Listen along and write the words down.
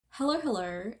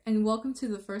Hello, and welcome to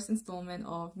the first installment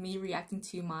of me reacting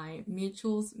to my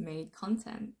mutuals made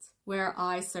content, where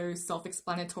I so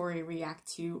self-explanatory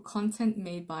react to content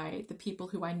made by the people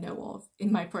who I know of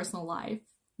in my personal life.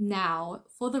 Now,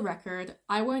 for the record,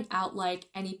 I won't out like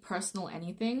any personal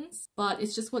anythings, but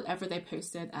it's just whatever they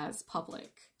posted as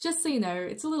public. Just so you know,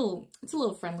 it's a little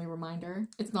friendly reminder.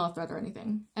 It's not a threat or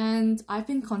anything. And I've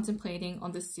been contemplating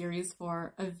on this series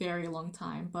for a very long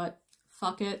time, but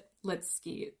fuck it, let's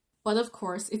skeet. But of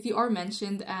course, if you are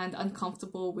mentioned and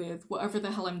uncomfortable with whatever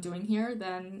the hell I'm doing here,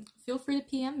 then feel free to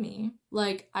PM me.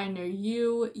 Like, I know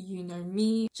you, you know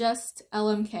me, just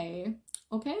LMK,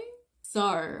 okay?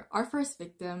 So, our first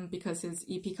victim, because his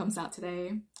EP comes out today,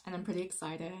 and I'm pretty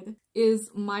excited, is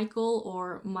Michael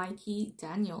or Mikey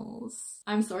Daniels.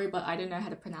 I'm sorry, but I don't know how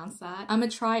to pronounce that. I'ma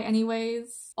try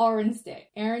anyways.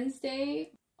 Arensday?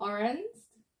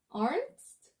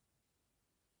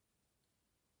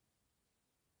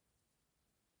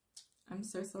 I'm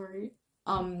so sorry.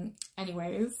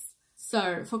 Anyways,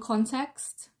 so for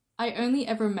context, I only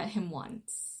ever met him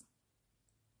once.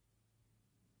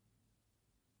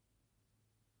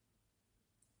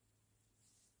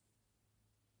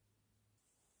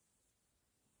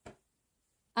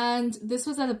 And this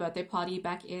was at a birthday party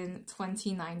back in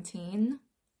 2019,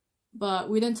 but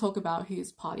we didn't talk about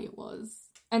whose party it was.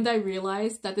 And I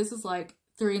realized that this was like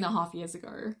 3.5 years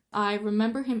ago. I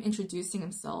remember him introducing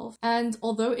himself, and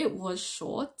although it was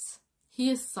short,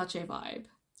 he is such a vibe.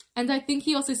 And I think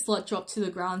he also slut dropped to the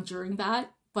ground during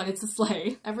that, but it's a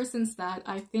slay. Ever since that,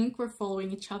 I think we're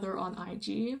following each other on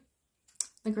IG,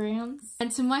 the grams.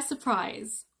 And to my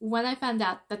surprise, when I found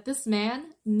out that this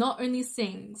man not only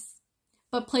sings,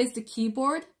 but plays the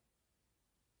keyboard,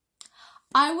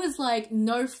 I was like,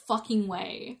 no fucking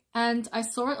way. And I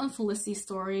saw it on Felicity's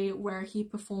story where he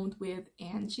performed with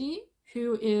Angie,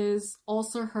 who is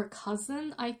also her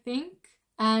cousin, I think.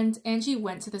 And Angie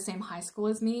went to the same high school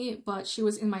as me, but she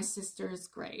was in my sister's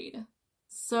grade.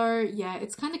 So yeah,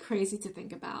 it's kind of crazy to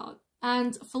think about.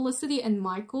 And Felicity and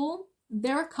Michael,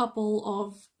 they're a couple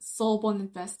of soul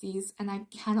bonded besties, and I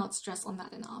cannot stress on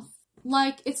that enough.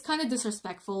 Like, it's kind of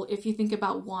disrespectful if you think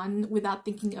about one without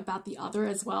thinking about the other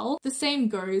as well. The same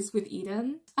goes with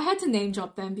Eden. I had to name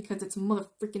drop them because it's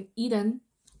motherfreaking Eden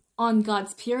on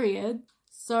God's period.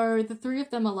 So the three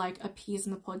of them are like a peas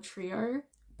in the pod trio,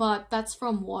 but that's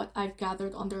from what I've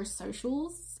gathered on their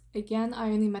socials. Again,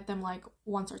 I only met them like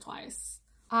once or twice.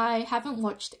 I haven't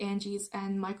watched Angie's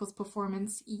and Michael's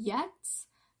performance yet,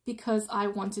 because I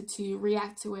wanted to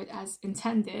react to it as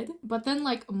intended. But then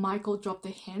like Michael dropped a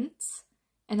hint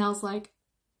and I was like,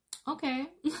 okay.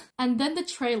 And then the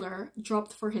trailer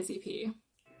dropped for his EP.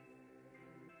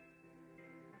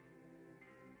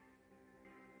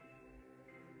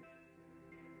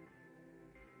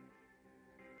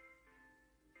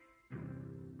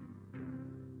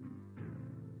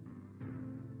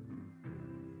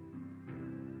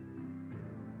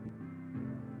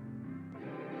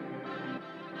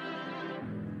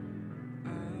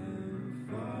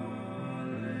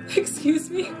 Excuse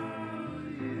me?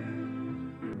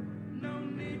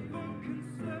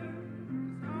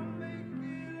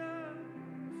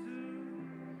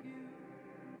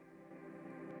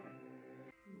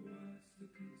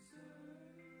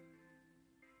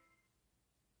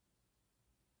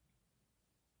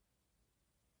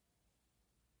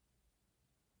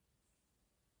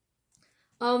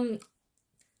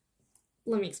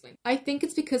 Let me explain. I think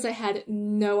it's because I had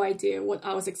no idea what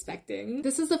I was expecting.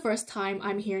 This is the first time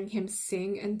I'm hearing him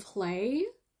sing and play.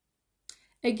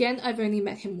 Again, I've only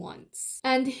met him once.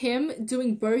 And him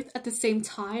doing both at the same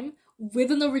time with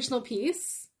an original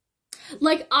piece.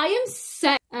 Like, I am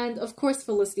set. And of course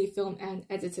Felicity filmed and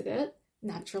edited it,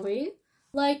 naturally.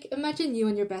 Like, imagine you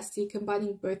and your bestie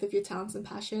combining both of your talents and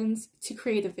passions to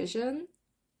create a vision.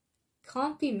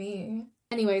 Can't be me.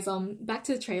 Anyways, back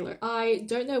to the trailer. I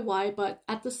don't know why, but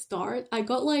at the start, I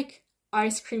got like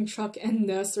ice cream truck and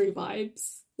nursery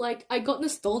vibes. Like, I got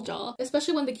nostalgia,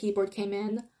 especially when the keyboard came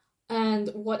in and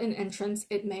what an entrance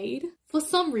it made. For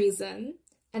some reason,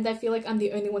 and I feel like I'm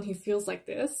the only one who feels like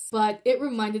this, but it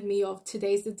reminded me of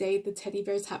Today's the Day the teddy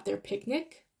bears have their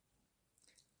picnic.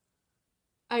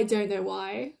 I don't know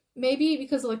why. Maybe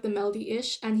because of like the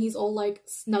melody-ish and he's all like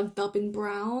snugged up in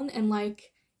brown and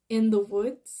like in the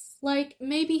woods. Like,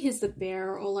 maybe he's the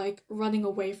bear or like running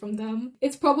away from them.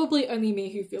 It's probably only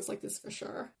me who feels like this for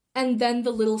sure. And then the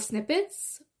little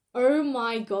snippets. Oh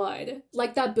my god.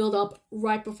 Like that build up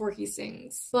right before he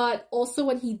sings. But also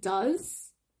when he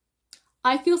does,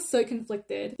 I feel so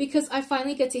conflicted because I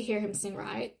finally get to hear him sing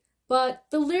right. But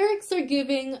the lyrics are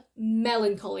giving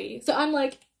melancholy. So I'm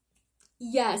like,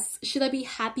 Yes, should I be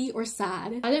happy or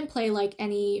sad? I didn't play like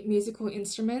any musical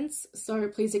instruments, so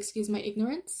please excuse my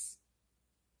ignorance.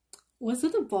 Was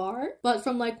it a bar? But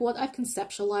from like what I've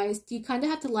conceptualized, you kind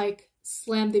of have to like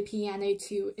slam the piano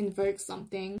to invoke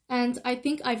something. And I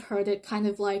think I've heard it kind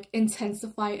of like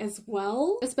intensify as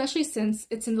well, especially since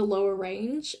it's in the lower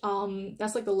range.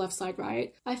 That's like the left side,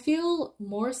 right? I feel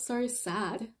more so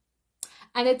sad.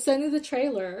 And it's only the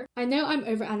trailer. I know I'm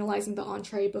overanalyzing the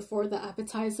entree before the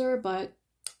appetizer, but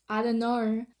I don't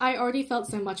know. I already felt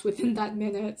so much within that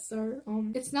minute, so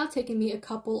it's now taken me a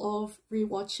couple of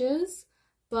rewatches,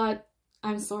 but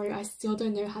I'm sorry, I still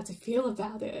don't know how to feel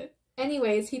about it.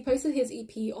 Anyways, he posted his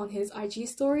EP on his IG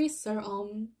story,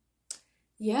 so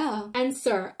yeah. And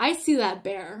sir, I see that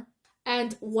bear.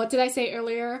 And what did I say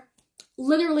earlier?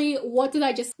 Literally, what did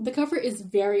I just— the cover is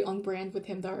very on brand with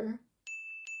him though.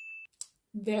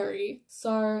 Very.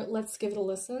 So let's give it a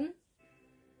listen.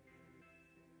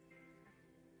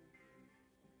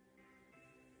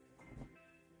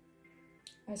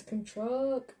 Ice cream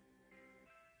truck.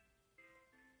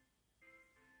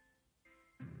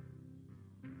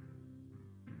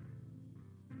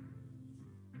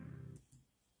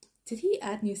 Did he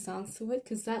add new sounds to it?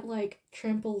 Because that like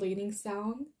trampolining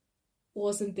sound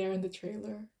wasn't there in the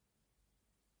trailer.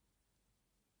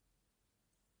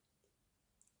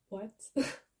 What? What's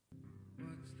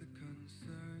the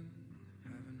concern?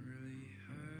 Haven't really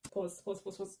heard. Pause.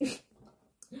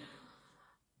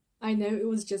 I know it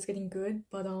was just getting good,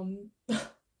 but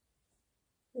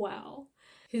wow.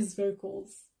 His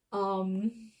vocals. Let's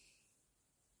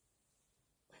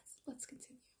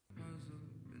continue.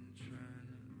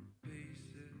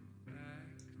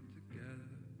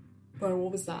 Bro,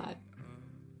 what was that?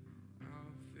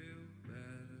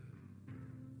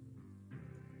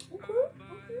 Okay.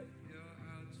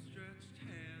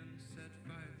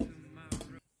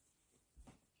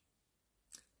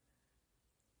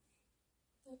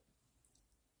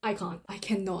 I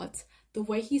cannot. The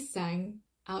way he sang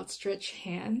Outstretched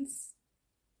Hands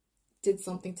did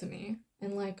something to me.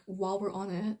 And like, while we're on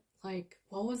it, like,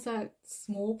 what was that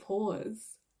small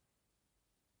pause?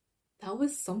 That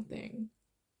was something.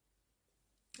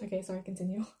 Okay, sorry,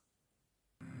 continue.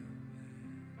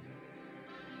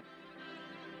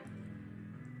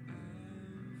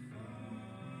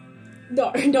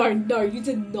 No, you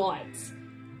did not.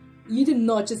 You did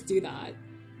not just do that.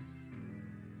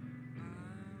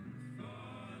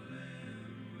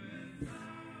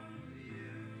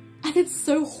 And it's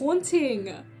so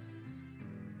haunting.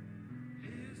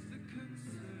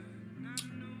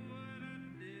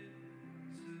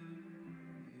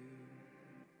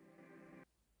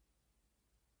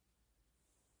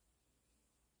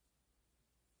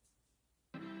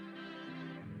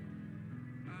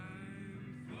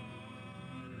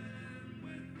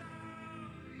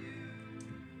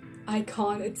 I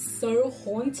can't, it's so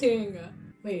haunting.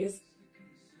 Wait,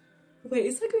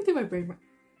 is that going through my brain?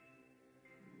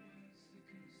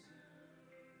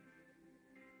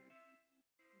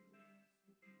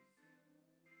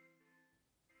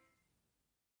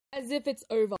 As if it's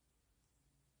over.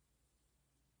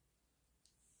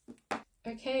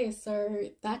 Okay, so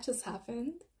that just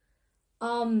happened.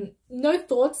 No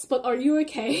thoughts, but are you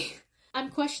okay? I'm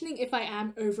questioning if I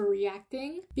am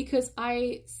overreacting because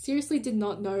I seriously did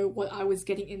not know what I was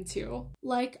getting into.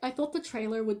 Like, I thought the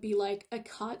trailer would be like a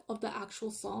cut of the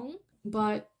actual song,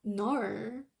 but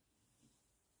no.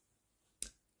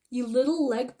 You little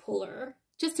leg puller.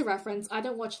 Just to reference, I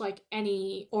don't watch like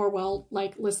any, or well,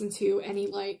 like listen to any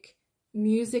like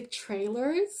music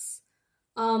trailers.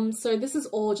 So this is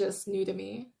all just new to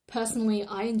me. Personally,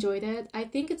 I enjoyed it. I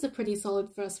think it's a pretty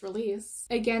solid first release.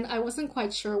 Again, I wasn't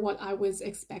quite sure what I was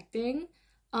expecting,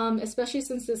 especially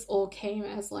since this all came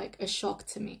as like a shock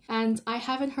to me. And I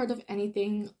haven't heard of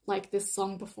anything like this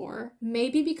song before.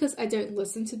 Maybe because I don't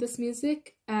listen to this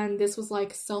music and this was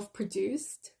like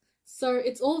self-produced. So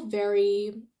it's all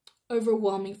very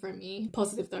overwhelming for me.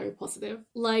 Positive though, positive.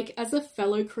 Like, as a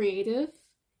fellow creative,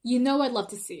 you know I'd love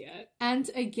to see it. And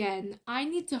again, I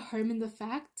need to home in the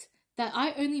fact that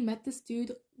I only met this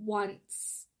dude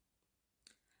once.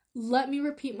 Let me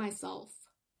repeat myself.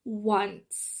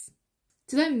 Once.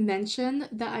 Did I mention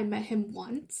that I met him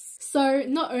once? So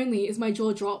not only is my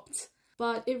jaw dropped,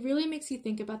 but it really makes you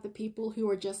think about the people who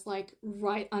are just like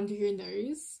right under your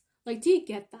nose. Like, do you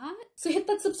get that? So hit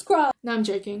that subscribe. No, I'm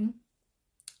joking.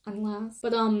 Unless.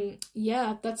 But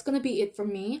yeah, that's gonna be it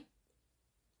from me.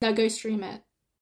 Now go stream it.